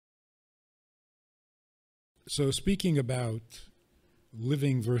So speaking about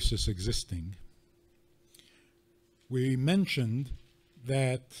living versus existing, we mentioned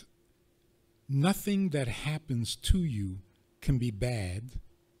that nothing that happens to you can be bad,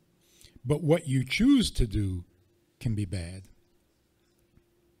 but what you choose to do can be bad.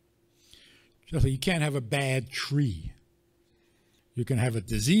 Just like you can't have a bad tree. You can have a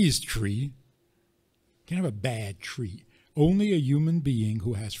diseased tree. You can't have a bad tree. Only a human being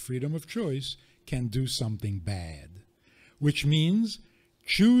who has freedom of choice can do something bad, which means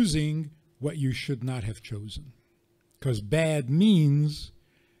choosing what you should not have chosen. Because bad means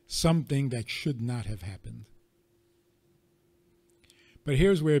something that should not have happened. But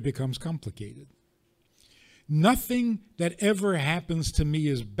here's where it becomes complicated. Nothing that ever happens to me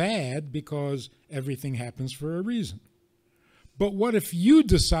is bad because everything happens for a reason. But what if you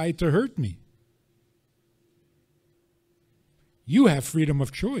decide to hurt me? You have freedom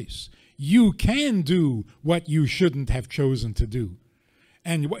of choice. You can do what you shouldn't have chosen to do.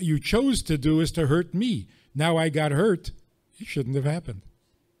 And what you chose to do is to hurt me. Now I got hurt. It shouldn't have happened.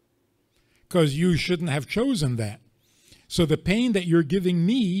 Because you shouldn't have chosen that. So the pain that you're giving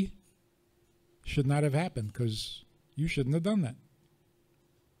me should not have happened because you shouldn't have done that.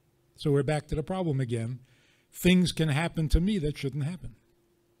 So we're back to the problem again. Things can happen to me that shouldn't happen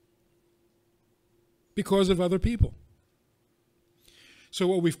because of other people. So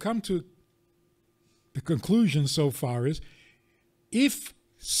what we've come to the conclusion so far is, if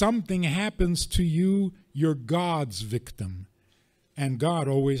something happens to you, you're God's victim, and God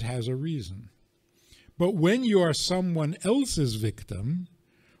always has a reason. But when you are someone else's victim,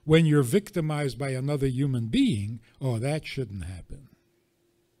 when you're victimized by another human being, oh, that shouldn't happen.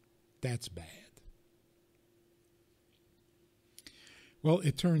 That's bad. Well,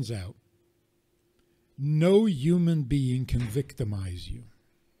 it turns out no human being can victimize you.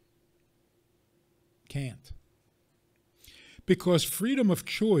 Can't. Because freedom of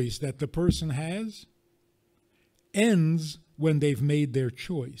choice that the person has ends when they've made their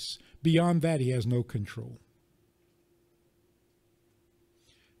choice. Beyond that, he has no control.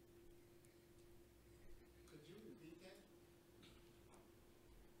 Could you repeat that?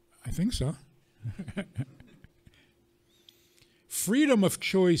 I think so. Freedom of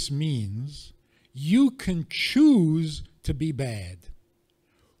choice means you can choose to be bad.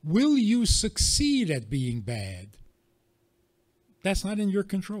 Will you succeed at being bad? That's not in your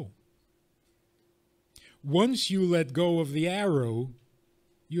control. Once you let go of the arrow,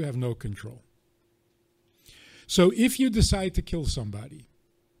 you have no control. So if you decide to kill somebody,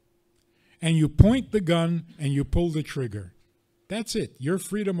 and you point the gun and you pull the trigger, that's it. Your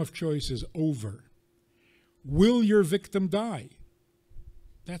freedom of choice is over. Will your victim die?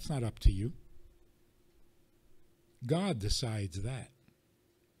 That's not up to you. God decides that.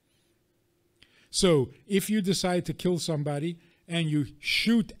 So if you decide to kill somebody and you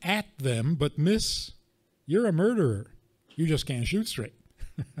shoot at them but miss, you're a murderer. You just can't shoot straight.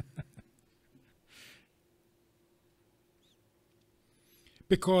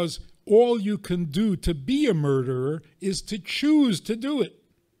 Because all you can do to be a murderer is to choose to do it.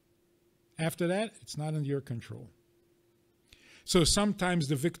 After that, it's not in your control. So sometimes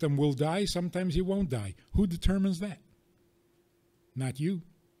the victim will die, sometimes he won't die. Who determines that? Not you.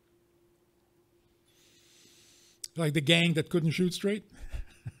 Like the gang that couldn't shoot straight.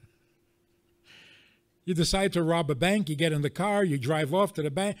 You decide to rob a bank, you get in the car, you drive off to the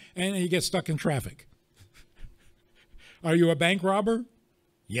bank, and you get stuck in traffic. Are you a bank robber?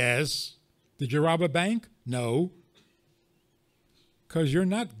 Yes. Did you rob a bank? No. Because you're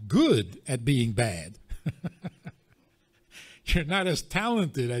not good at being bad. You're not as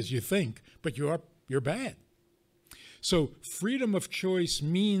talented as you think, but you're bad. So freedom of choice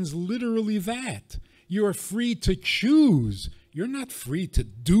means literally that. You are free to choose. You're not free to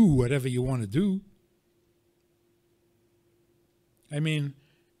do whatever you want to do. I mean,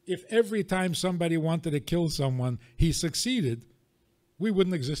 if every time somebody wanted to kill someone, he succeeded, we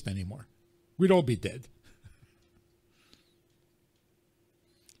wouldn't exist anymore. We'd all be dead.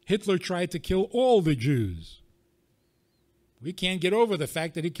 Hitler tried to kill all the Jews. We can't get over the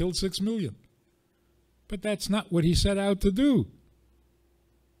fact that he killed 6 million. But that's not what he set out to do.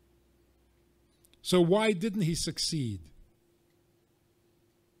 So why didn't he succeed?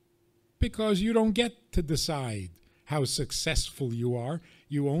 Because you don't get to decide how successful you are.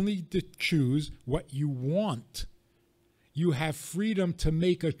 You only choose what you want. You have freedom to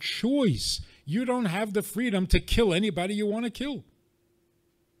make a choice. You don't have the freedom to kill anybody you want to kill.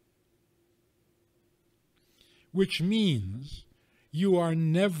 Which means you are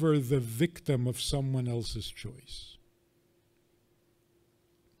never the victim of someone else's choice.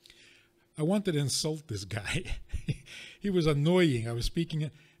 I wanted to insult this guy. He was annoying. I was speaking,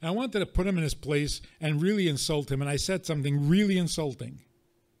 and I wanted to put him in his place and really insult him, and I said something really insulting.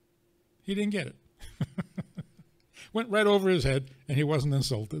 He didn't get it. Went right over his head, and he wasn't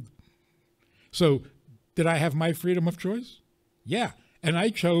insulted. So, did I have my freedom of choice? Yeah, and I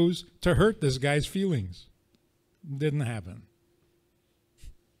chose to hurt this guy's feelings. Didn't happen.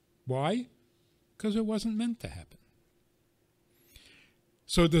 Why? Because it wasn't meant to happen.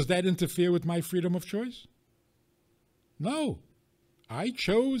 So does that interfere with my freedom of choice? No. I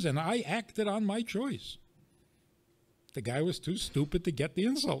chose and I acted on my choice. The guy was too stupid to get the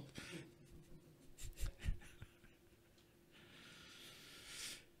insult.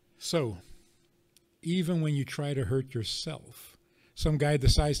 So, even when you try to hurt yourself, some guy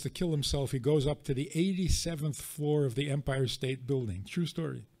decides to kill himself. He goes up to the 87th floor of the Empire State Building. True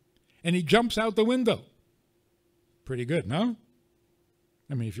story. And he jumps out the window. Pretty good, no?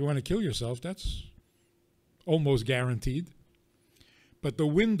 I mean, if you want to kill yourself, that's almost guaranteed. But the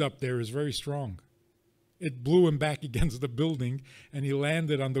wind up there is very strong. It blew him back against the building, and he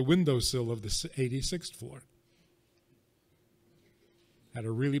landed on the windowsill of the 86th floor. Had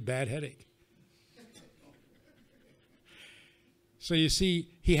a really bad headache. So you see,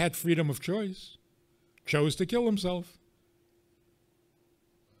 he had freedom of choice. Chose to kill himself.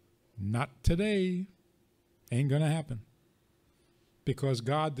 Not today. Ain't going to happen. Because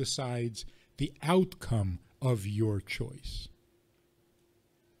God decides the outcome of your choice.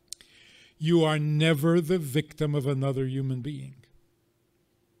 You are never the victim of another human being.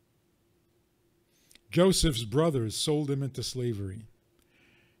 Joseph's brothers sold him into slavery.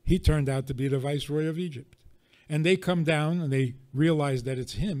 He turned out to be the viceroy of Egypt. And they come down and they realize that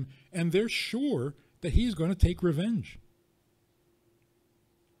it's him, and they're sure that he's going to take revenge.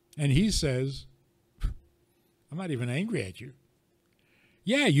 And he says, I'm not even angry at you.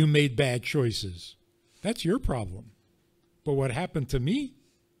 Yeah, you made bad choices. That's your problem. But what happened to me,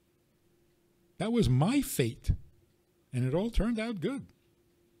 that was my fate. And it all turned out good.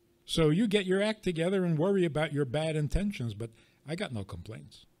 So you get your act together and worry about your bad intentions, but I got no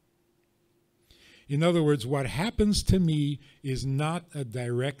complaints. In other words, what happens to me is not a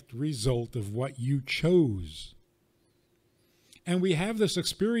direct result of what you chose. And we have this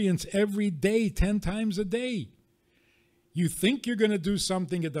experience every day, 10 times a day. You think you're going to do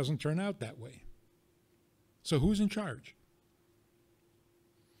something, it doesn't turn out that way. So who's in charge?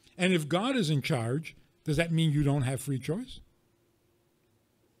 And if God is in charge, does that mean you don't have free choice?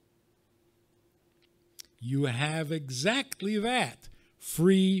 You have exactly that,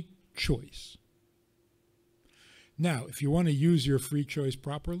 free choice. Now, if you want to use your free choice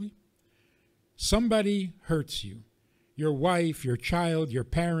properly, somebody hurts you. Your wife, your child, your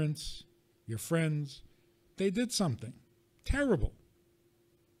parents, your friends, they did something terrible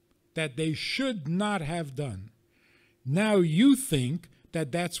that they should not have done. Now you think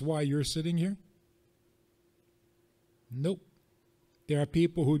that that's why you're sitting here? Nope. There are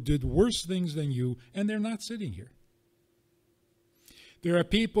people who did worse things than you, and they're not sitting here. There are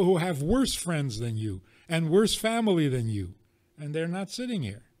people who have worse friends than you and worse family than you, and they're not sitting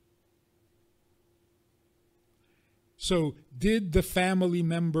here. So did the family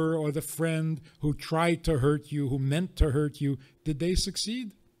member or the friend who tried to hurt you, who meant to hurt you, did they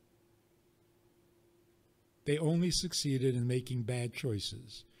succeed? They only succeeded in making bad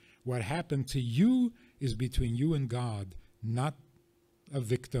choices. What happened to you is between you and God, not a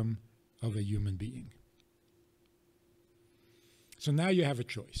victim of a human being. So now you have a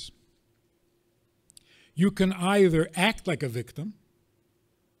choice. You can either act like a victim,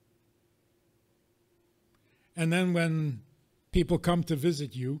 and then when people come to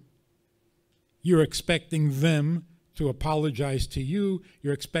visit you, you're expecting them to apologize to you.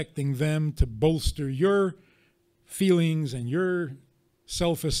 You're expecting them to bolster your feelings and your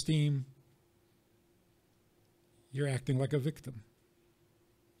self-esteem. You're acting like a victim.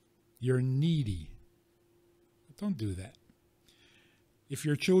 You're needy. Don't do that. If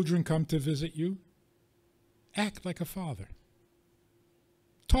your children come to visit you, act like a father.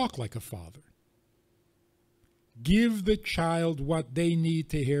 Talk like a father. Give the child what they need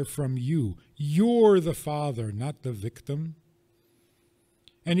to hear from you. You're the father, not the victim.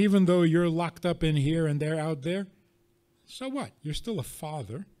 And even though you're locked up in here and they're out there, so what? You're still a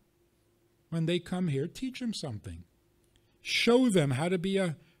father. When they come here, teach them something. Show them how to be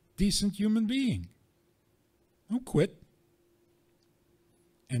a decent human being. Don't quit.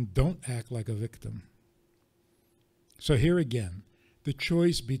 And don't act like a victim. So here again, the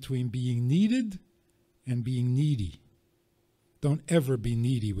choice between being needed and being needy. Don't ever be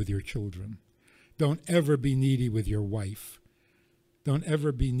needy with your children. Don't ever be needy with your wife. Don't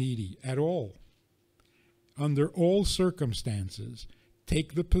ever be needy at all. Under all circumstances,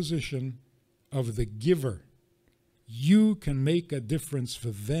 take the position of the giver. You can make a difference for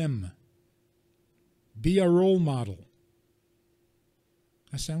them. Be a role model.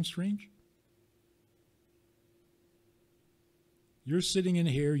 That sounds strange? You're sitting in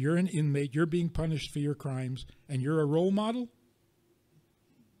here, you're an inmate, you're being punished for your crimes, and you're a role model?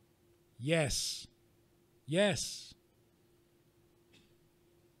 Yes. Yes.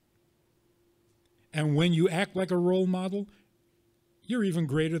 And when you act like a role model, you're even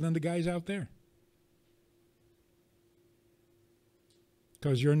greater than the guys out there.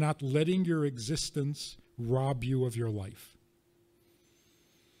 Because you're not letting your existence rob you of your life.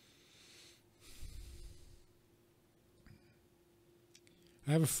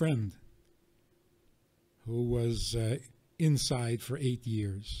 I have a friend who was inside for 8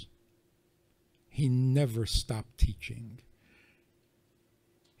 years. He never stopped teaching.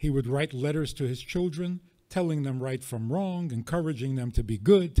 He would write letters to his children, telling them right from wrong, encouraging them to be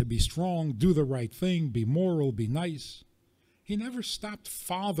good, to be strong, do the right thing, be moral, be nice. He never stopped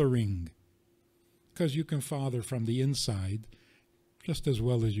fathering, because you can father from the inside just as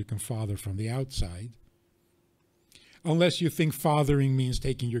well as you can father from the outside. Unless you think fathering means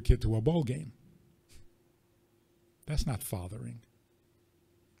taking your kid to a ball game. That's not fathering.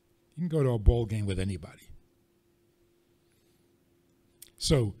 You can go to a ball game with anybody.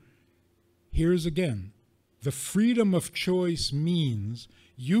 So, here's again, the freedom of choice means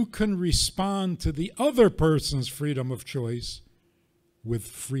you can respond to the other person's freedom of choice with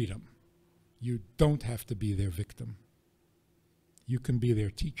freedom. You don't have to be their victim. You can be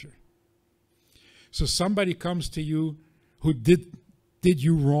their teacher. So somebody comes to you who did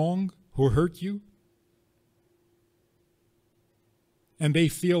you wrong, who hurt you, and they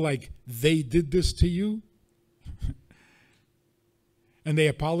feel like they did this to you, and they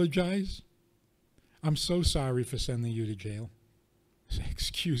apologize. I'm so sorry for sending you to jail. Say,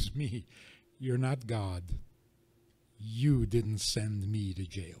 excuse me, you're not God. You didn't send me to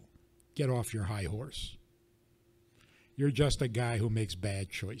jail. Get off your high horse. You're just a guy who makes bad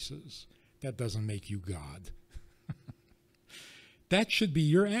choices. That doesn't make you God. That should be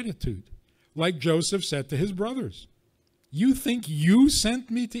your attitude. Like Joseph said to his brothers, you think you sent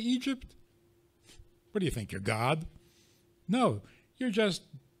me to Egypt? What do you think, you're God? No, you're just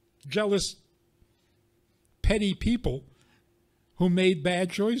jealous, petty people who made bad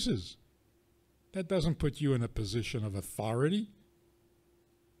choices. That doesn't put you in a position of authority.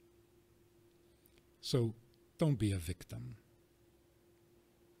 So don't be a victim.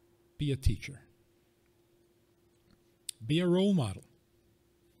 Be a teacher. Be a role model.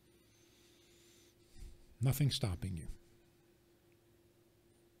 Nothing stopping you.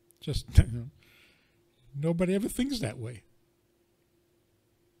 Just, nobody ever thinks that way.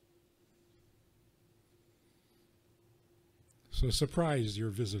 So surprise your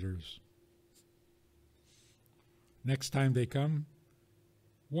visitors. Next time they come,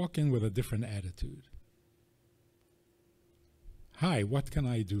 walk in with a different attitude. Hi, what can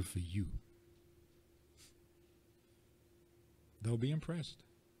I do for you? They'll be impressed.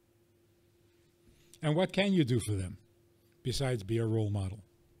 And what can you do for them besides be a role model?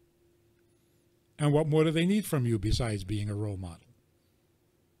 And what more do they need from you besides being a role model?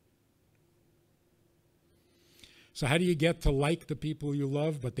 So how do you get to like the people you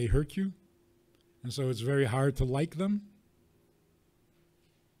love, but they hurt you? And so it's very hard to like them?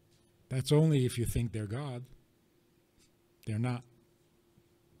 That's only if you think they're God. They're not.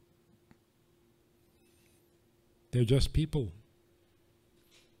 They're just people,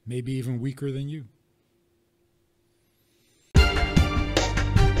 maybe even weaker than you.